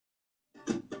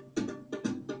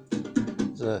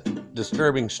It's a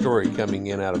disturbing story coming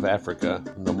in out of Africa,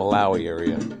 in the Malawi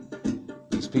area.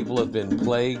 These people have been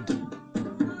plagued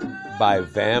by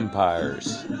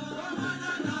vampires.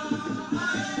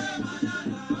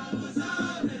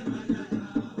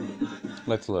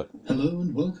 Let's look. Hello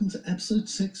and welcome to episode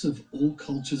 6 of All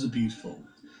Cultures Are Beautiful.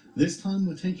 This time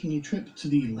we're taking a trip to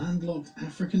the landlocked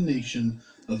African nation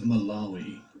of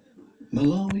Malawi.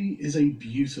 Malawi is a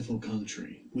beautiful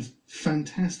country with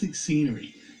fantastic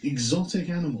scenery, exotic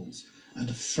animals, and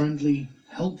a friendly,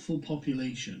 helpful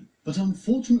population. But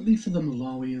unfortunately for the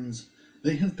Malawians,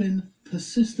 they have been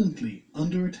persistently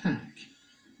under attack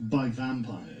by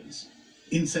vampires.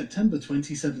 In September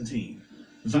 2017,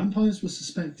 vampires were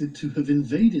suspected to have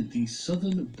invaded the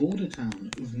southern border town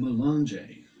of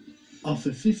Malanje.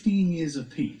 After 15 years of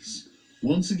peace,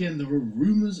 once again there were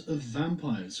rumours of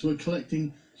vampires who are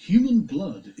collecting human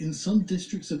blood in some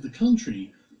districts of the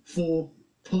country for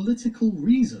political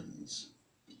reasons.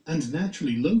 And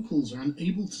naturally, locals are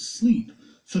unable to sleep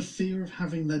for fear of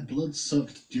having their blood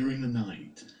sucked during the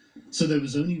night. So there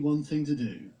was only one thing to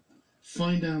do: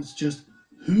 find out just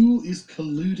who is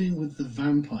colluding with the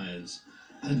vampires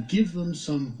and give them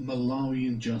some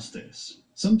Malawian justice.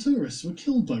 Some tourists were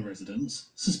killed by residents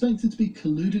suspected to be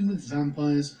colluding with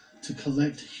vampires to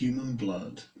collect human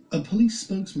blood. A police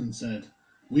spokesman said,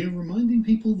 "We are reminding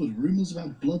people that rumours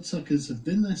about bloodsuckers have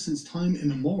been there since time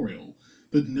immemorial,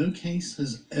 but no case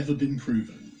has ever been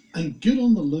proven." And good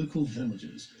on the local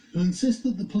villagers, who insist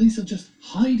that the police are just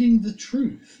hiding the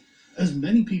truth, as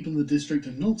many people in the district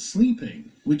are not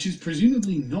sleeping, which is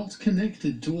presumably not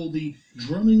connected to all the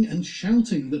drumming and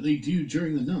shouting that they do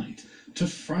during the night to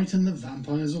frighten the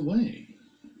vampires away.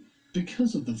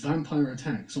 Because of the vampire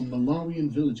attacks on Malawian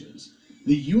villagers,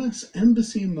 the US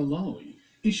Embassy in Malawi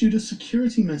issued a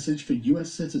security message for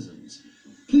US citizens.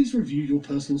 Please review your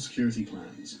personal security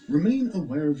plans, remain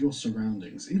aware of your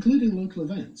surroundings, including local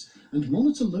events, and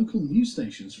monitor local news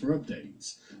stations for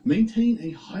updates. Maintain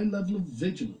a high level of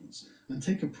vigilance and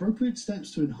take appropriate steps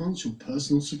to enhance your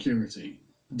personal security.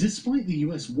 Despite the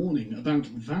US warning about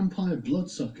vampire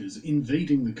bloodsuckers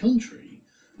invading the country,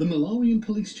 the Malawian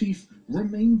police chief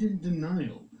remained in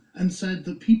denial and said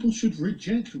that people should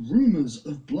reject rumours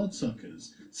of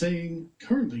bloodsuckers, saying,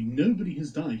 "Currently nobody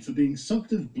has died for being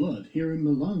sucked of blood here in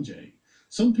Malanje.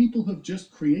 Some people have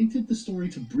just created the story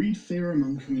to breed fear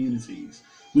among communities.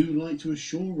 We would like to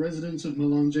assure residents of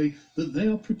Malanje that they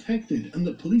are protected and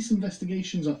that police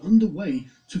investigations are underway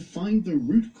to find the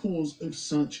root cause of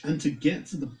such and to get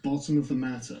to the bottom of the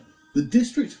matter." The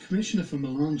district commissioner for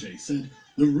Malanje said,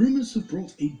 "The rumours have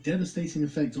brought a devastating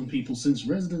effect on people since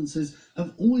residences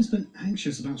have always been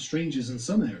anxious about strangers in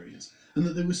some areas, and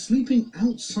that they were sleeping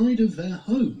outside of their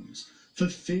homes for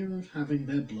fear of having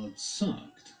their blood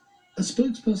sucked." A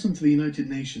spokesperson for the United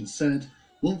Nations said,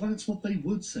 "Well, that's what they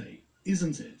would say,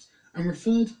 isn't it?" and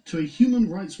referred to a Human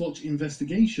Rights Watch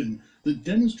investigation that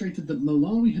demonstrated that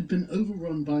Malawi had been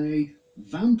overrun by a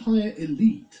vampire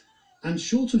elite, and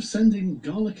short of sending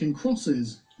garlic and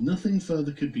crosses, nothing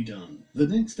further could be done. The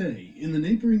next day, in the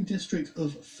neighbouring district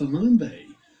of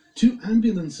Falambe, 2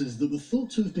 ambulances that were thought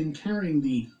to have been carrying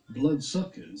the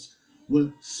bloodsuckers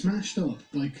were smashed up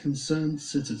by concerned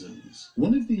citizens.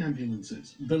 One of the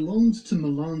ambulances belonged to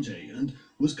Malanje and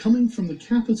was coming from the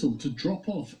capital to drop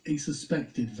off a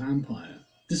suspected vampire.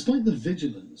 Despite the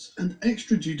vigilance and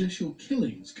extrajudicial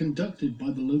killings conducted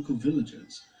by the local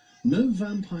villagers, no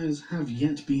vampires have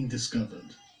yet been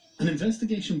discovered. An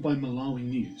investigation by Malawi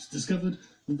News discovered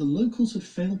that the locals had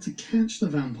failed to catch the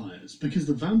vampires because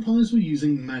the vampires were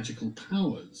using magical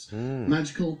powers,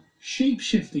 magical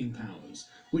shape-shifting powers,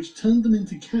 which turned them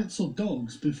into cats or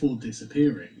dogs before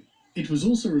disappearing. It was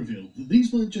also revealed that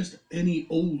these weren't just any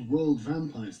old-world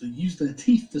vampires that used their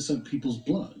teeth to suck people's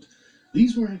blood.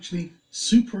 These were actually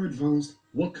super-advanced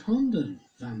Wakandan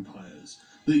vampires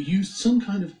that used some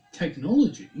kind of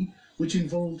technology which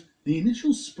involved the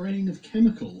initial spraying of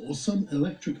chemical or some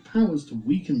electric powers to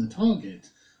weaken the target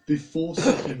before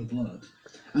sucking the blood.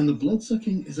 And the blood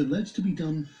sucking is alleged to be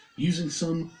done using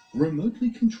some remotely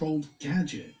controlled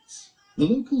gadgets. The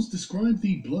locals describe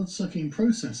the blood-sucking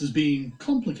process as being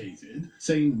complicated,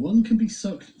 saying one can be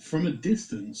sucked from a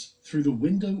distance through the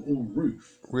window or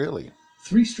roof. Really?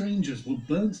 3 strangers were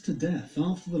burnt to death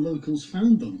after the locals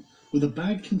found them with a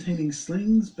bag containing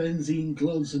slings, benzene,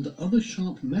 gloves, and other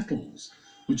sharp metals,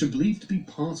 which are believed to be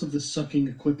part of the sucking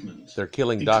equipment. They're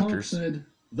killing A doctors. clerk said,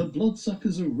 "The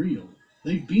bloodsuckers are real.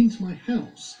 They've been to my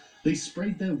house. They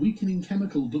sprayed their weakening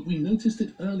chemical, but we noticed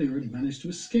it earlier and managed to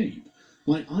escape.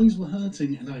 My eyes were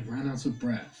hurting and I ran out of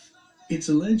breath." It's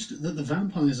alleged that the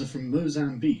vampires are from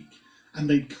Mozambique and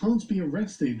they can't be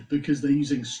arrested because they're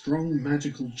using strong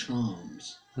magical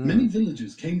charms. Many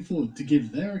villagers came forward to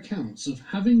give their accounts of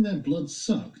having their blood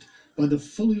sucked by the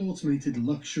fully automated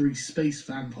luxury space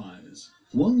vampires.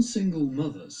 One single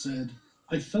mother said,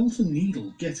 "I felt a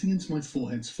needle getting into my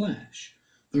forehead's flesh.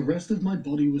 The rest of my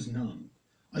body was numb.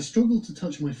 I struggled to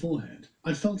touch my forehead.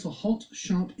 I felt a hot,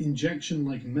 sharp injection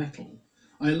like metal.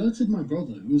 I alerted my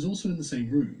brother, who was also in the same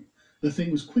room. The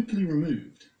thing was quickly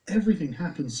removed. Everything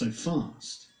happened so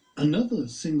fast." Another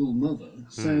single mother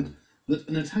said that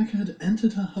an attacker had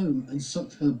entered her home and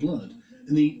sucked her blood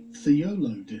in the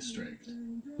Theolo district.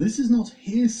 "This is not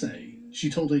hearsay," she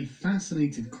told a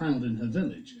fascinated crowd in her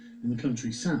village in the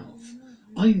country south.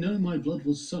 "I know my blood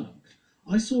was sucked.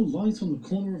 I saw light on the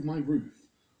corner of my roof.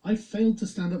 I failed to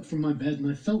stand up from my bed and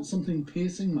I felt something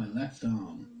piercing my left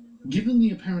arm." Given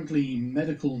the apparently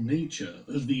medical nature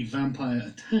of the vampire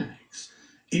attacks,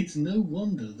 it's no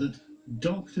wonder that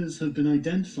doctors have been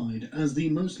identified as the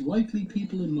most likely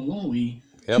people in Malawi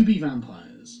to be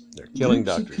vampires. They're killing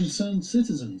Groups doctors. of concerned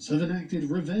citizens have enacted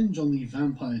revenge on the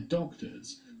vampire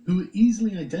doctors, who are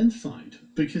easily identified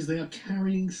because they are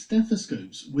carrying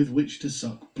stethoscopes with which to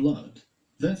suck blood.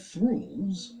 Their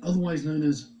thralls, otherwise known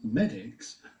as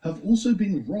medics, have also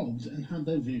been robbed and had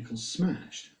their vehicles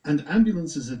smashed, and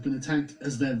ambulances have been attacked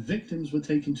as their victims were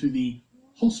taken to the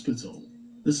hospital.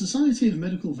 The Society of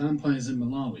Medical Vampires in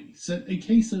Malawi said a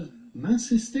case of mass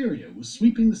hysteria was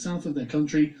sweeping the south of their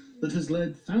country that has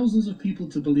led thousands of people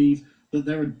to believe that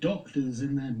there are doctors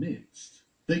in their midst.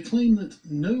 They claim that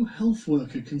no health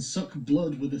worker can suck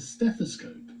blood with a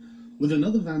stethoscope, with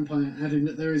another vampire adding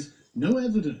that there is no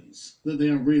evidence that they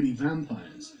are really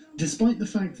vampires, despite the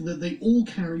fact that they all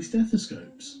carry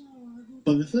stethoscopes.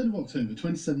 By the 3rd of October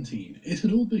 2017, it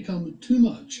had all become too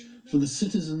much for the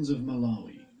citizens of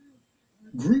Malawi.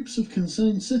 Groups of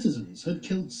concerned citizens had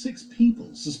killed 6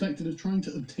 people suspected of trying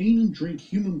to obtain and drink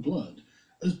human blood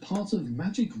as part of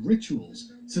magic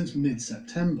rituals since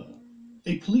mid-September.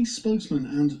 A police spokesman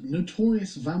and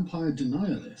notorious vampire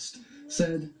denialist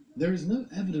said, "There is no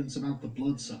evidence about the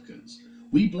bloodsuckers.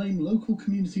 We blame local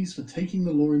communities for taking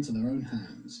the law into their own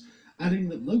hands," adding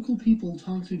that local people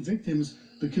targeted victims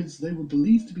because they were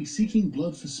believed to be seeking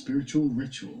blood for spiritual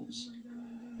rituals.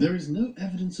 There is no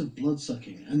evidence of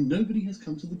bloodsucking, and nobody has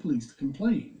come to the police to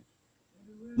complain.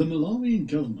 The Malawian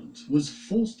government was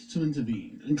forced to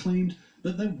intervene and claimed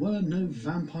that there were no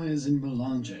vampires in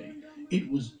Malanje. It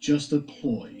was just a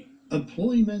ploy. A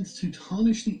ploy meant to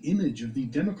tarnish the image of the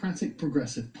Democratic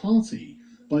Progressive Party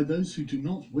by those who do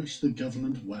not wish the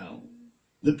government well.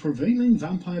 The prevailing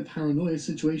vampire paranoia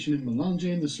situation in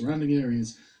Malanje and the surrounding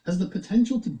areas has the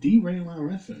potential to derail our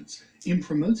efforts in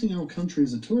promoting our country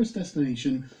as a tourist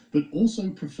destination, but also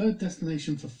preferred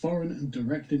destination for foreign and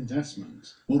direct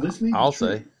investment. While this may be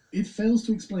true, it fails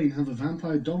to explain how the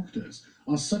vampire doctors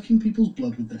are sucking people's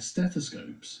blood with their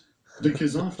stethoscopes.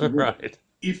 Because after all,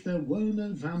 if there were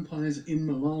no vampires in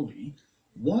Malawi,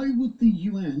 why would the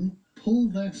UN pull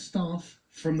their staff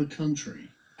from the country?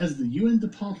 As the UN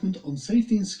Department on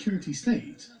Safety and Security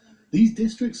states, these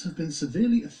districts have been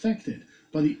severely affected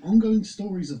by the ongoing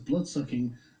stories of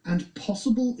bloodsucking and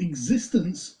possible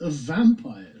existence of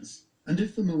vampires. And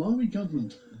if the Malawi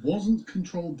government wasn't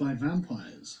controlled by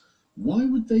vampires, why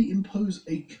would they impose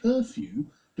a curfew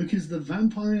because the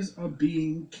vampires are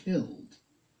being killed?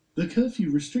 The curfew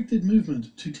restricted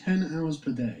movement to 10 hours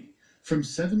per day, from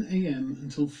 7 a.m.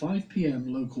 until 5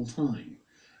 p.m. local time,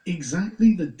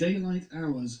 exactly the daylight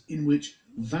hours in which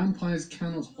vampires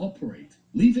cannot operate,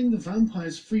 leaving the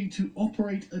vampires free to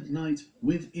operate at night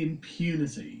with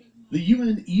impunity. The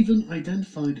UN even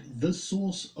identified the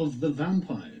source of the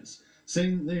vampires,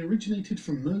 saying that they originated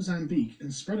from Mozambique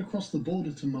and spread across the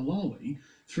border to Malawi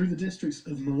through the districts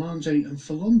of Malanje and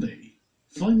Falombe.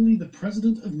 Finally, the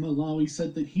president of Malawi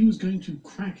said that he was going to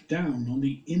crack down on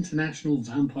the international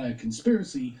vampire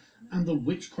conspiracy and the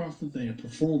witchcraft that they are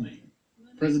performing.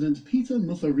 President Peter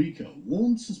Mutharika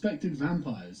warned suspected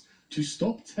vampires to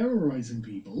stop terrorizing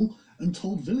people and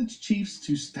told village chiefs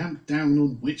to stamp down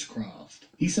on witchcraft.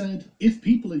 He said, "If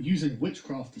people are using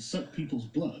witchcraft to suck people's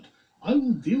blood, I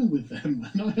will deal with them,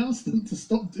 and I asked them to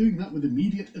stop doing that with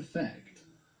immediate effect."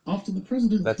 After the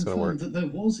president confirmed that there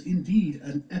was indeed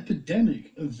an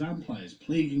epidemic of vampires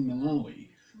plaguing Malawi,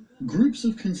 groups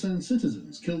of concerned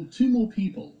citizens killed 2 more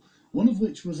people, one of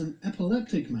which was an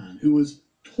epileptic man who was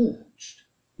torched.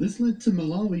 This led to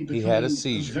Malawi becoming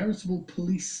a veritable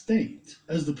police state,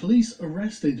 as the police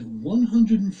arrested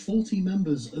 140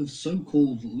 members of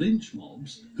so-called lynch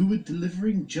mobs who were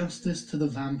delivering justice to the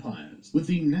vampires, with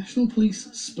the National Police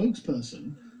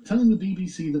spokesperson telling the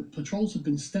BBC that patrols had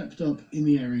been stepped up in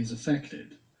the areas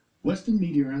affected. Western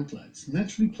media outlets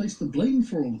naturally place the blame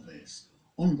for all of this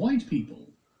on white people.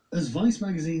 As Vice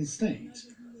magazine states,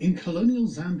 in colonial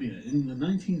Zambia in the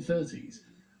 1930s,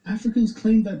 Africans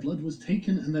claimed their blood was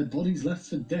taken and their bodies left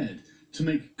for dead to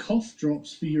make cough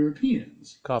drops for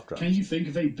Europeans. Cough drops. Can you think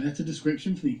of a better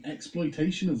description for the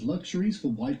exploitation of luxuries for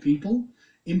white people?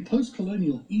 In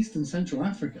post-colonial East and Central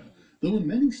Africa, there were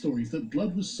many stories that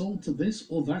blood was sold to this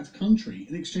or that country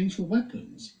in exchange for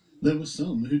weapons. There were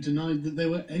some who denied that there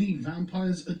were any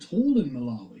vampires at all in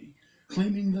Malawi,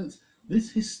 claiming that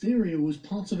this hysteria was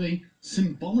part of a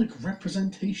symbolic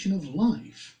representation of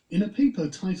life. In a paper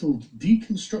titled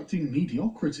Deconstructing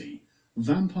Mediocrity,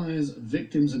 Vampires,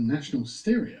 Victims and National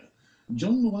Hysteria,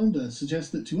 John Mwanda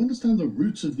suggests that to understand the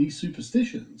roots of these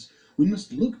superstitions, we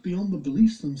must look beyond the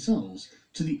beliefs themselves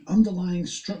to the underlying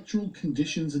structural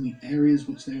conditions in the areas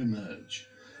which they emerge.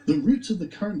 The roots of the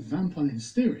current vampire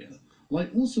hysteria lie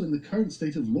also in the current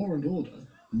state of law and order,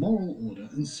 moral order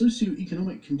and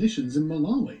socio-economic conditions in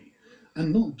Malawi,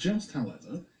 and not just,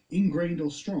 however, ingrained or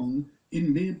strong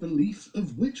in mere belief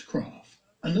of witchcraft.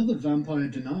 Another vampire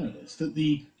denialist at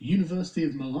the University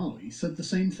of Malawi said the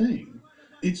same thing.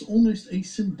 It's almost a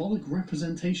symbolic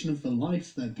representation of the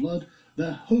life, their blood,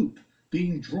 their hope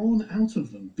being drawn out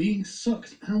of them, being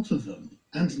sucked out of them.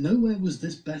 And nowhere was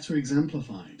this better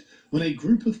exemplified when a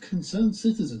group of concerned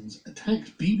citizens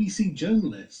attacked BBC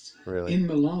journalists in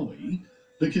Malawi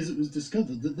because it was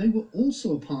discovered that they were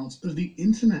also a part of the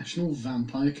international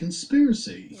vampire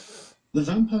conspiracy. The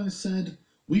vampires said,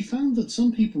 "We found that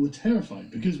some people were terrified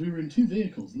because we were in two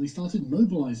vehicles and they started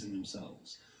mobilizing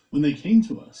themselves. When they came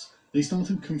to us, they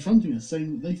started confronting us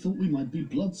saying that they thought we might be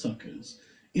bloodsuckers.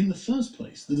 In the first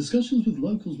place, the discussions with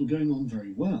locals were going on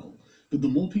very well, but the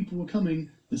more people were coming,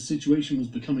 the situation was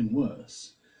becoming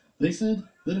worse. They said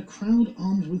that a crowd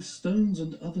armed with stones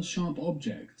and other sharp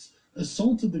objects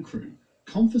assaulted the crew,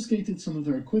 confiscated some of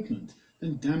their equipment,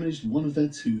 and damaged one of their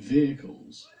two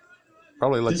vehicles."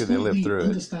 Probably lucky they lived through it.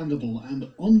 Understandable and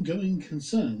ongoing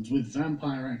concerns with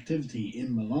vampire activity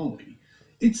in Malawi,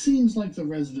 it seems like the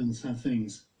residents have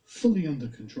things fully under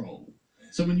control.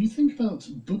 So when you think about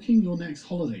booking your next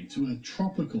holiday to a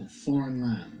tropical foreign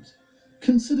land,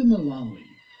 consider Malawi.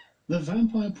 The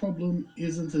vampire problem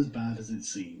isn't as bad as it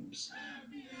seems.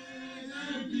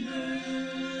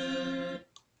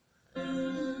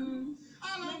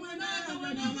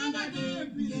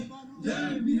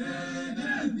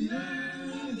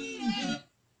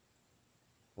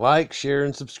 Like, share,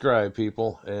 and subscribe,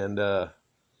 people. And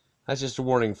that's just a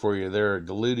warning for you. There are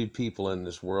deluded people in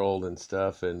this world and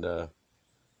stuff, and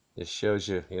it shows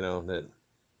you, that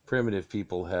primitive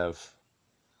people have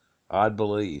odd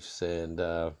beliefs, and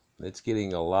it's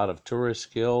getting a lot of tourists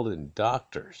killed and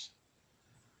doctors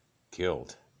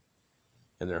killed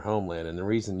in their homeland. And the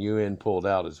reason UN pulled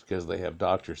out is because they have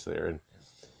doctors there, and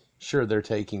sure, they're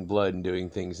taking blood and doing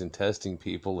things and testing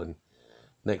people, and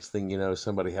next thing you know,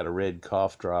 somebody had a red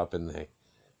cough drop and they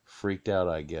freaked out,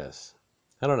 I guess.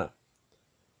 I don't know.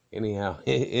 Anyhow,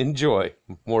 enjoy.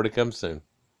 More to come soon.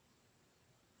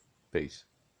 Peace.